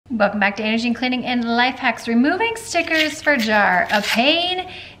Welcome back to Energy and Cleaning and Life Hacks. Removing stickers for jar, a pain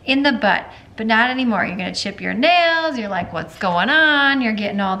in the butt, but not anymore. You're gonna chip your nails, you're like, what's going on? You're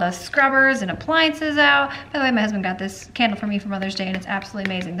getting all the scrubbers and appliances out. By the way, my husband got this candle for me for Mother's Day and it's absolutely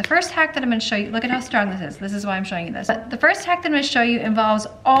amazing. The first hack that I'm gonna show you, look at how strong this is. This is why I'm showing you this. But the first hack that I'm gonna show you involves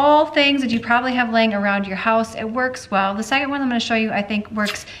all things that you probably have laying around your house. It works well. The second one I'm gonna show you, I think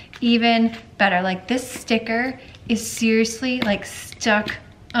works even better. Like this sticker is seriously like stuck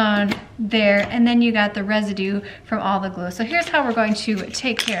on there, and then you got the residue from all the glue. So here's how we're going to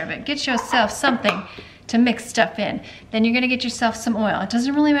take care of it. Get yourself something to mix stuff in. Then you're gonna get yourself some oil. It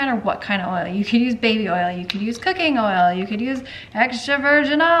doesn't really matter what kind of oil. You could use baby oil, you could use cooking oil, you could use extra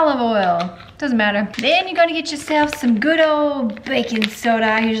virgin olive oil. Doesn't matter. Then you're gonna get yourself some good old baking soda.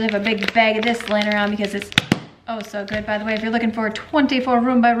 I usually have a big bag of this laying around because it's oh so good. By the way, if you're looking for 24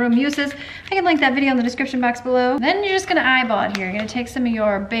 room by room uses, I can link that video in the description box below. Then you're just gonna eyeball it here. You're gonna take some of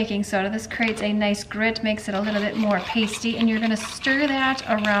your baking soda. This creates a nice grit, makes it a little bit more pasty, and you're gonna stir that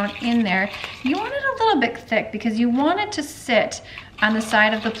around in there. You want it a little bit thick because you want it to sit on the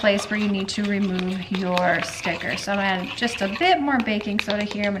side of the place where you need to remove your sticker. So I'm gonna add just a bit more baking soda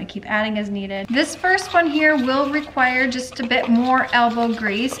here. I'm gonna keep adding as needed. This first one here will require just a bit more elbow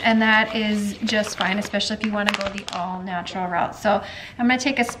grease, and that is just fine, especially if you wanna go the all natural route. So I'm gonna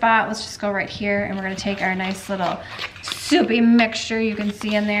take a spot, let's just go right here, and we're gonna take our nice little soupy mixture you can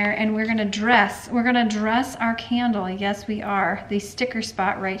see in there, and we're gonna dress our candle. Yes, we are. The sticker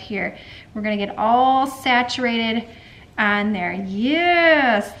spot right here. We're gonna get all saturated on there.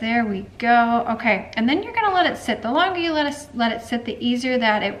 Yes, there we go. Okay, and then you're gonna let it sit. The longer you let it sit, the easier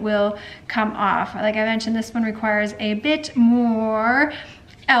that it will come off. Like I mentioned, this one requires a bit more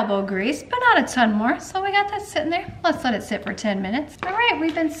elbow grease, but not a ton more. So we got that sitting there. Let's let it sit for 10 minutes. All right,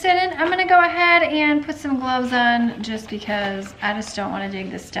 we've been sitting. I'm gonna go ahead and put some gloves on just because I just don't wanna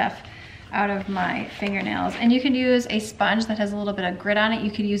dig this stuff out of my fingernails. And you can use a sponge that has a little bit of grit on it.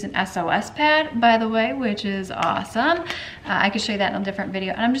 You could use an SOS pad, by the way, which is awesome. I could show you that in a different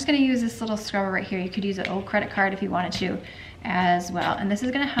video. And I'm just gonna use this little scrubber right here. You could use an old credit card if you wanted to as well. And this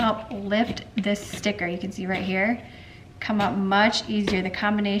is gonna help lift this sticker. You can see right here, come up much easier. The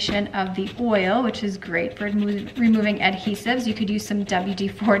combination of the oil, which is great for removing adhesives. You could use some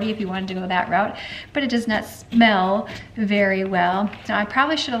WD-40 if you wanted to go that route, but it does not smell very well. Now I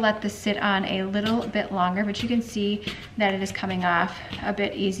probably should have let this sit on a little bit longer, but you can see that it is coming off a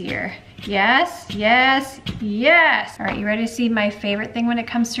bit easier. Yes, yes, yes. All right, you ready to see my favorite thing when it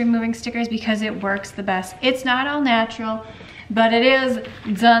comes to removing stickers because it works the best? It's not all natural, but it is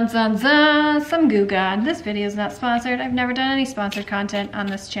some Goo Gone. This video is not sponsored. I've never done any sponsored content on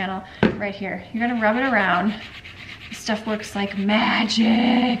this channel. Right here, you're gonna rub it around. This stuff works like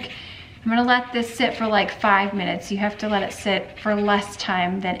magic. I'm gonna let this sit for like 5 minutes. You have to let it sit for less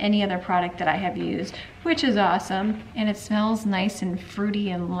time than any other product that I have used, which is awesome. And it smells nice and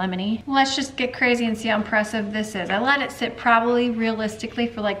fruity and lemony. Let's just get crazy and see how impressive this is. I let it sit probably realistically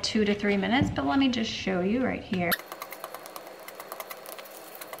for like 2 to 3 minutes, but let me just show you right here.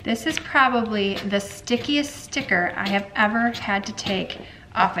 This is probably the stickiest sticker I have ever had to take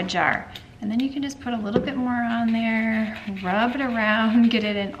off a jar. And then you can just put a little bit more on there, rub it around, get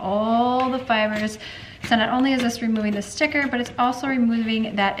it in all the fibers. So not only is this removing the sticker, but it's also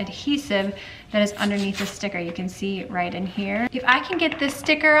removing that adhesive that is underneath the sticker. You can see right in here. If I can get this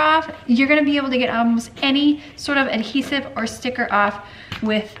sticker off, you're gonna be able to get almost any sort of adhesive or sticker off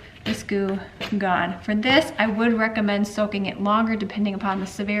with this Goo Gone. For this, I would recommend soaking it longer depending upon the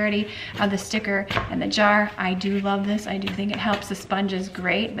severity of the sticker and the jar. I do love this. I do think it helps. The sponge is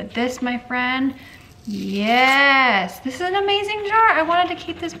great, but this, my friend, yes, this is an amazing jar. I wanted to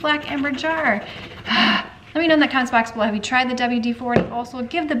keep this black amber jar. Let me know in the comments box below, have you tried the WD-40? Also,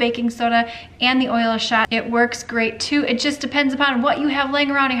 give the baking soda and the oil a shot. It works great too. It just depends upon what you have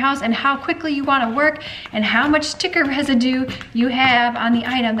laying around your house and how quickly you want to work and how much sticker residue you have on the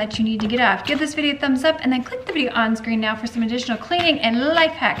item that you need to get off. Give this video a thumbs up and then click the video on screen now for some additional cleaning and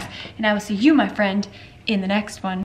life hacks. And I will see you, my friend, in the next one.